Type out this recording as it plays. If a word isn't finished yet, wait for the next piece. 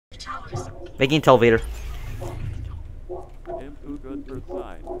Making elevator.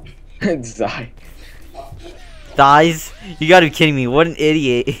 Zai. Dies? You gotta be kidding me. What an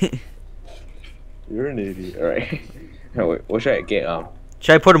idiot. You're an idiot. Alright. Oh, wait, what should I get?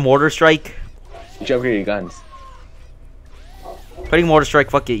 Should I put a mortar strike? You should upgrade your guns. Putting mortar strike,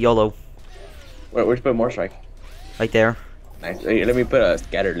 fuck it, YOLO. Where'd you put more strike? Right there. Nice. Wait, let me put a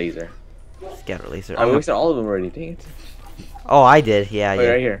scattered laser. Scatter laser. I wasted all of them already, dang it. Oh, I did. Yeah, Wait,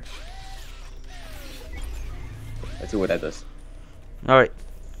 yeah. right here. Let's see what that does. Alright.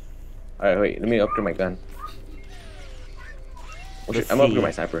 Alright, wait, let me upgrade my gun. Oh, shit, I'm gonna upgrade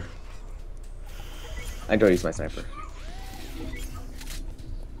my sniper. I don't use my sniper.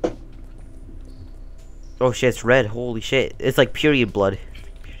 Oh shit, it's red. Holy shit. It's like period blood.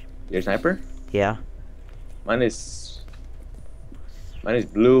 Your sniper? Yeah. Mine is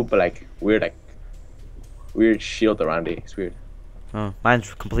blue, but like weird shield around it. It's weird. Oh,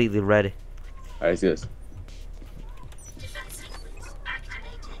 mine's completely red. Alright, let's do this.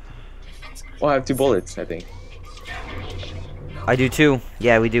 Oh, I have 2 bullets, I think. I do too.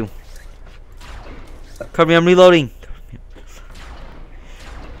 Yeah, we do. Cover me, I'm reloading.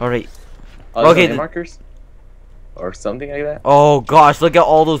 Alright. Okay. Okay. Markers? Or something like that? Oh gosh, look at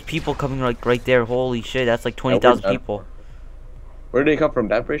all those people coming like right there. Holy shit, that's like 20,000 people. Where did they come from?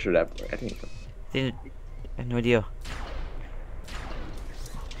 That bridge or that bridge? I think. I have no idea.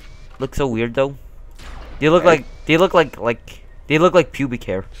 Look so weird though. They look like pubic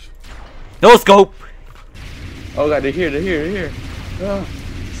hair. No scope. Oh god, they're here. Ah,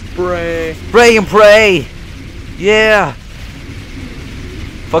 spray. Spray and pray. Yeah.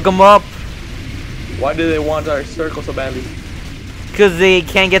 Fuck them up. Why do they want our circle so badly? Cause they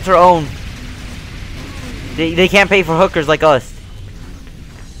can't get their own. They can't pay for hookers like us.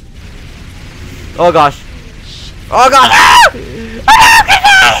 Oh gosh. Oh god. Ah!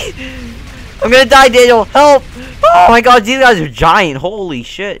 Ah! I'm gonna die, Daniel. Help. Oh my god, these guys are giant. Holy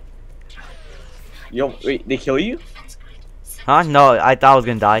shit. Yo, wait, they kill you? Huh? No, I thought I was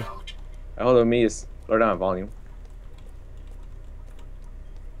gonna die. Hold on, me is lower down volume.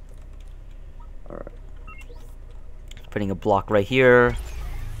 Alright. Putting a block right here.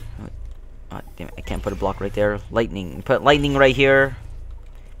 Oh, damn it, I can't put a block right there. Lightning. Put lightning right here.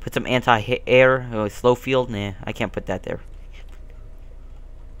 Put some anti-air. Slow field. Nah, I can't put that there.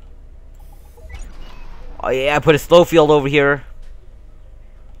 Oh yeah, I put a slow field over here.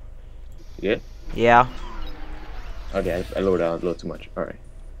 Yeah? Yeah. Okay, I lowered down a little too much. Alright.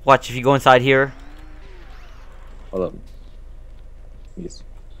 Watch if you go inside here. Hold on. Yes.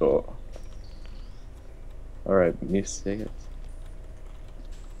 Oh. Alright, music.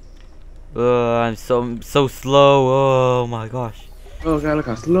 I'm so slow. Oh my gosh. Oh god, look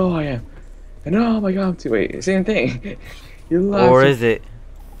how slow I am. And oh my god, I'm too. Wait, same thing. You're lying. Or is it?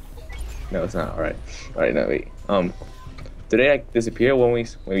 No, it's not. Alright. Alright, no, wait. Do they like disappear when we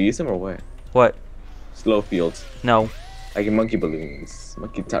use them or what? What? Slow fields. No. Like in monkey balloons.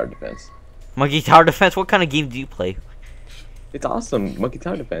 Monkey tower defense. Monkey Tower Defense? What kind of game do you play? It's awesome. Monkey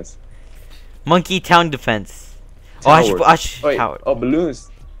tower defense. Monkey Town Defense. Towers. Oh, I should Wait, tower. oh,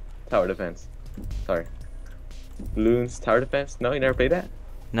 balloons. Tower defense. Sorry. Balloons tower defense? No, you never played that?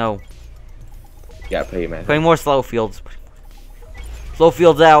 No. Yeah, play it, man. Putting more slow fields. Slow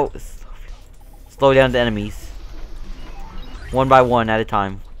fields out. Slow down the enemies. One by one at a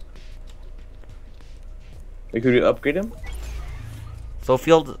time. Wait, could we upgrade them? Slow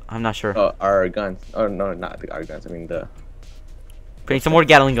field? I'm not sure. Oh, our guns. Oh, no, not our guns. I mean the... Putting some more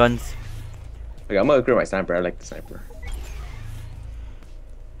Gatling guns. Okay, I'm gonna upgrade my sniper. I like the sniper.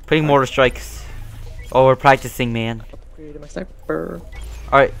 Putting mortar strikes. Oh, we're practicing, man. Upgrade my sniper.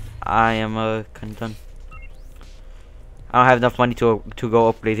 Alright, I am kind of done. I don't have enough money to go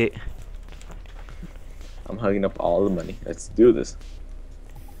upgrade it. I'm hugging up all the money. Let's do this.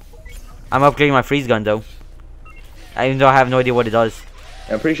 I'm upgrading my freeze gun though. Even though I have no idea what it does.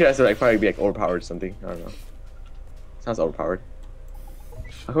 I'm pretty sure that's like probably be like overpowered or something. I don't know. Sounds overpowered.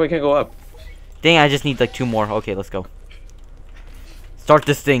 How come we can't go up? Dang, I just need like 2 more. Okay, let's go. Start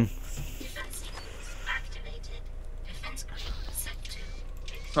this thing.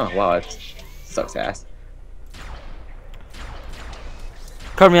 Oh wow, it sucks ass.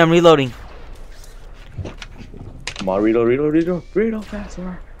 Cover me, I'm reloading. Come on, reload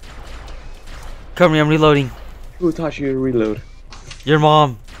faster. Cover me, I'm reloading. Who taught you to reload? Your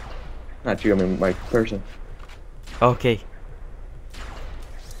mom. Not you, I mean my person. Okay.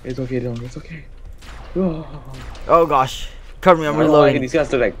 It's okay, Dylan, it's okay. Oh gosh. Cover me, I'm I don't know why reloading. these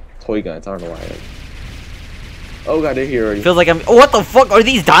guys look like toy guns, I don't know why. Like... Oh god, they're here already. Feels like I'm. Oh, what the fuck? Are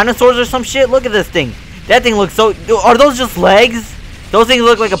these dinosaurs or some shit? Look at this thing. That thing looks so. Are those just legs? Those things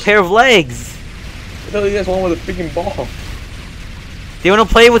look like a pair of legs. No, you guys one with a freaking ball. They want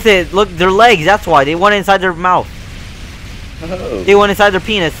to play with it. Look, their legs. That's why they want it inside their mouth. Oh. They want inside their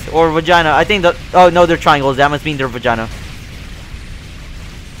penis or vagina. I think the. Oh no, they're triangles. That must mean their vagina.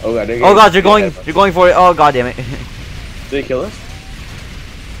 Oh god, Oh god, they're going. They're going for it. Oh god damn it. Did they kill us?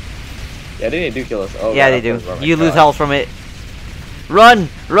 Yeah, they do kill us. Oh, yeah, god, they do. oh You god. lose health from it. Run,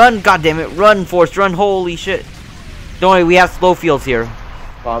 run! God damn it! Run, Forrest, run! Holy shit! Don't worry, we have slow fields here.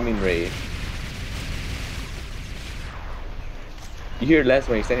 Bombing raid. You hear less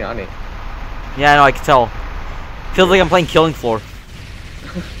when you're standing on it. Yeah, I know. I can tell. Feels like I'm playing Killing Floor.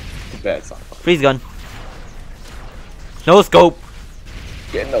 Bad song. Freeze gun. No scope.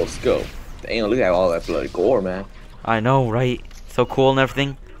 Get no scope. Damn, look at all that bloody gore, man. I know, right? So cool and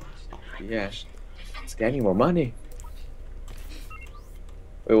everything. Yeah. It's getting more money.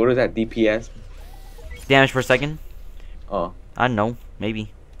 Wait, what is that? DPS? Damage per second. Oh, I don't know.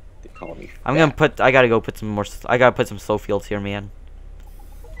 Maybe. they call me. I'm gonna put. I gotta go put some more. I gotta put some slow fields here, man.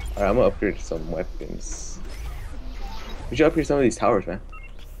 Alright, I'm gonna upgrade some weapons. We should upgrade some of these towers, man.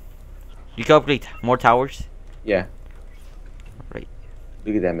 You can upgrade more towers. Yeah. Right.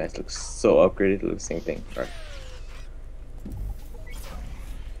 Look at that mess. Looks so upgraded. It looks the same thing. Alright.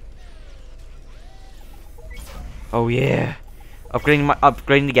 Oh yeah.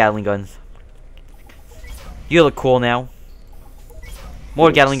 Upgrading the Gatling guns. You look cool now.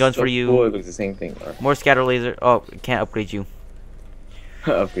 More Gatling guns so for you. Cool. It looks the same thing. Alright. More scatter laser. Oh, can't upgrade you.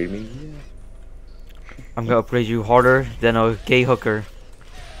 Upgrade me. Yeah. I'm gonna upgrade you harder than a gay hooker.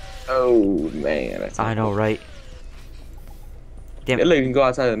 Oh man, that's. I know, right? Damn Yeah, it. look, you can go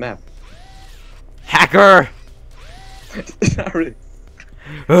outside of the map. Hacker! Not really.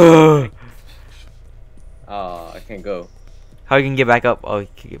 Ugh. Oh, I can't go. How you can get back up? Oh, you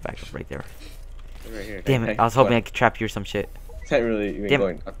can get back up right there. Right here. Damn it! I was hoping I could trap you or some shit. It's not really even Damn it.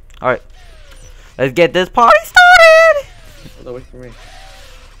 going. All right, let's get this party started. Hold on, wait for me.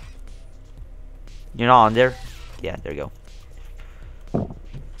 You're not on there? Yeah, there you go.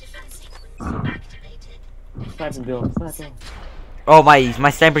 Sniping, Bill. Sniping. Oh, my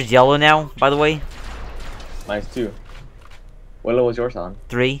sniper's yellow now. By the way, Mine's 2. What level was yours on?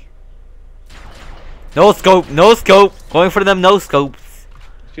 3. No scope. No scope. Going for them no scopes.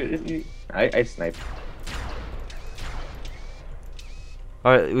 Shoot, I sniped.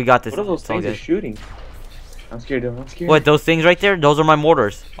 All right, we got this. What are those It's all things are good. shooting? I'm scared, dude. I'm scared. What, those things right there? Those are my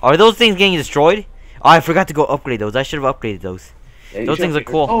mortars. Are those things getting destroyed? Oh, I forgot to go upgrade those. I should have upgraded those. Yeah, you Those should things are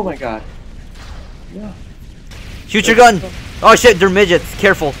upgrade- cool. Oh my god. Yeah. Shoot your gun! Oh shit, they're midgets.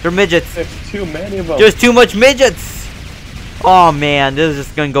 Careful, they're midgets. There's too many of them. There's too much midgets! Oh man, this is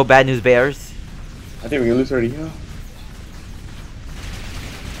just gonna go bad news bears. I think we're gonna lose already. Yeah.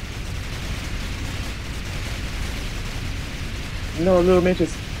 No, little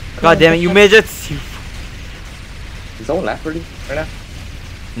midgets. God damn it, you midgets! Is someone laugh already? Right now?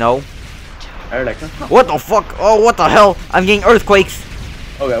 No. I heard like, What the fuck? Oh, what the hell? I'm getting earthquakes.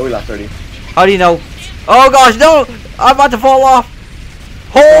 oh yeah, we lost already. How do you know? Oh gosh, no! I'm about to fall off.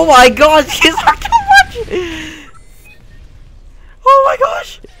 Oh my gosh, these are too much! Oh my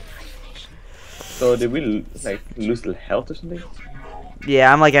gosh! So did we like lose the health or something?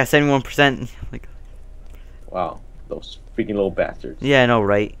 Yeah, I'm like at 71%. Like, Wow, those freaking little bastards. yeah, I know,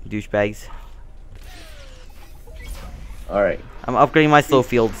 right? Douchebags. All right. I'm upgrading my slow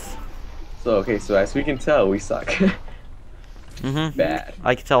fields. So okay, so as we can tell, we suck. Mm-hmm. Bad.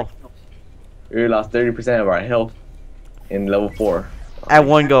 I can tell. We lost 30% of our health in level 4. At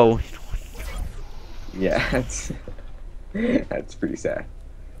one go. Yeah, that's pretty sad.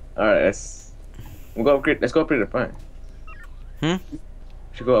 All right, we'll go upgrade. Let's go upgrade the front. Hmm?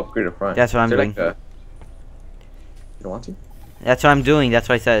 Should go upgrade the front. That's what I'm Is there, doing. Like, you don't want to? That's what I'm doing. That's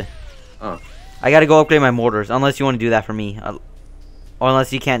what I said. Oh. I gotta go upgrade my mortars. Unless you want to do that for me. Or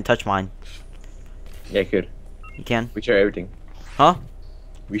unless you can't touch mine. Yeah, good. You can? We share everything. Huh?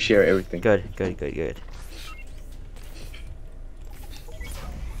 We share everything. Good, good, good, good.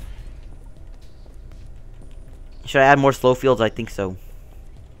 Should I add more slow fields? I think so.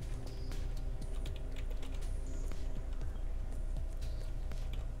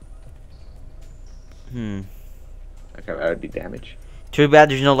 Hmm. Okay, I would do damage. Too bad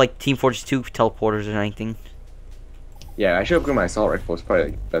there's no like Team Fortress 2 teleporters or anything. Yeah, I should upgrade my assault rifle. It's probably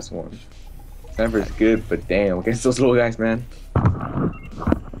like the best one. Sniper is good, but damn, against those little guys, man.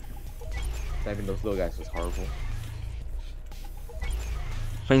 Sniping those little guys was horrible.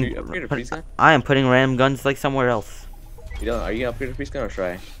 Putting- Should you upgrade a priest gun? I am putting random guns like somewhere else. You don't? Are you gonna upgrade a priest gun or should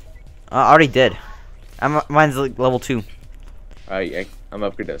I? I already did. Mine's like level 2. I'm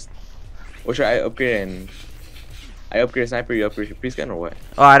upgrade this. What should I upgrade and I upgrade sniper, you upgrade your priest gun, or what?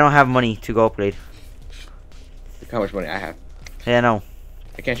 Oh, I don't have money to go upgrade. Look how much money I have. Yeah, no.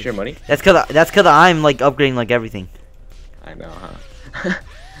 I can't share money? That's cause I'm like upgrading like everything. I know, huh?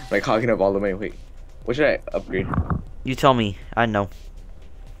 Like hogging up all the money. Wait, what should I upgrade? You tell me. I know.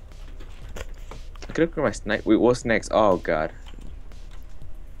 I could upgrade my sniper. Wait, what's next? Oh god.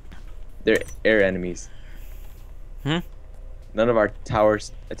 They're air enemies. Hmm? None of our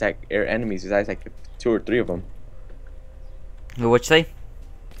towers attack air enemies besides like 2 or 3 of them. What'd you say?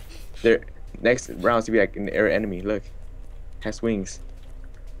 Their next rounds to be like an air enemy. Look, has wings.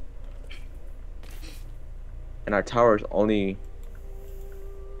 And our towers only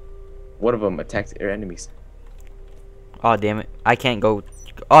one of them attacks air enemies. Oh damn it! I can't go.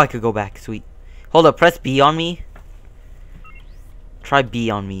 Oh, I could go back. Sweet. Hold up. Press B on me. Try B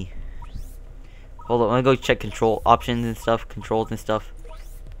on me. Hold up. I'm gonna go check control options and stuff. Controls and stuff.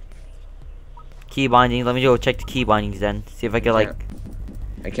 Key bindings. Let me go check the key bindings then. See if I can like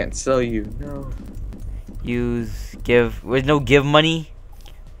I can't sell you. No. use give. There's no give money.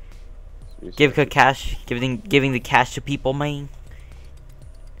 Give cash. Giving the cash to people, man.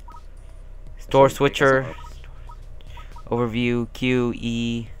 Store switcher. Overview. Q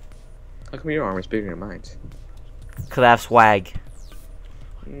E. How come your armor's bigger than mine? Cause I have swag.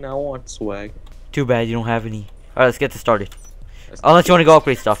 No, I want swag. Too bad you don't have any. Alright, let's get this started. Unless you want to go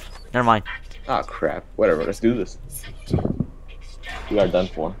upgrade stuff. Never mind. Ah, crap. Whatever. Let's do this. We are done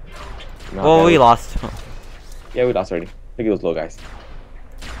for. Oh, we lost. Yeah, we lost already. Look at those little guys.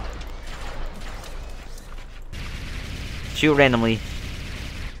 Shoot randomly.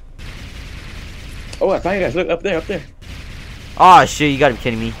 Oh, I found you guys. Look, up there, up there. Oh shit, you gotta be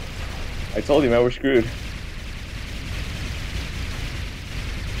kidding me. I told you, man, we're screwed.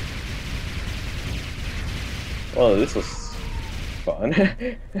 Well, this was fun.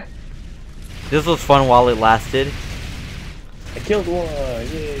 This was fun while it lasted. I killed one.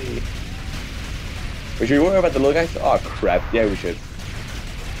 Yay. Wait, should we worry about the little guys? Oh, crap. Yeah, we should.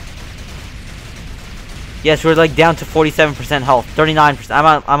 Yes, we're like down to 47% health.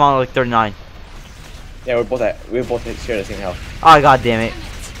 39%. I'm on like 39. Yeah, we both share the same health. Oh god damn it.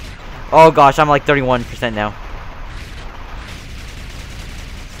 Oh gosh, I'm like 31% now.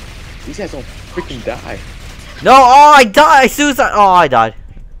 These guys don't freaking die. No, oh I died. Suicide. Oh, I died.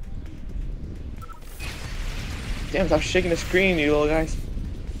 Damn, stop shaking the screen, you little guys.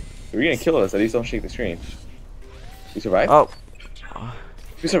 If you're gonna kill us, at least don't shake the screen. You survived? Oh.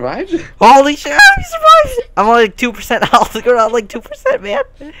 You survived? Holy shit, I survived! I'm on like 2% health. Look around like 2%, man.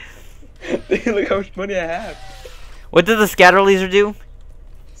 Look how much money I have. What does the scatter laser do?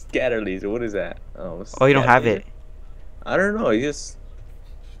 Scatter laser, what is that? Oh, You don't have it. I don't know, it just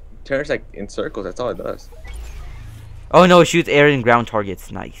turns like in circles, that's all it does. Oh no, it shoots air and ground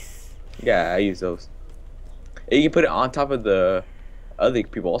targets. Nice. Yeah, I use those. And you can put it on top of the other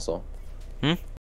people also. Hmm?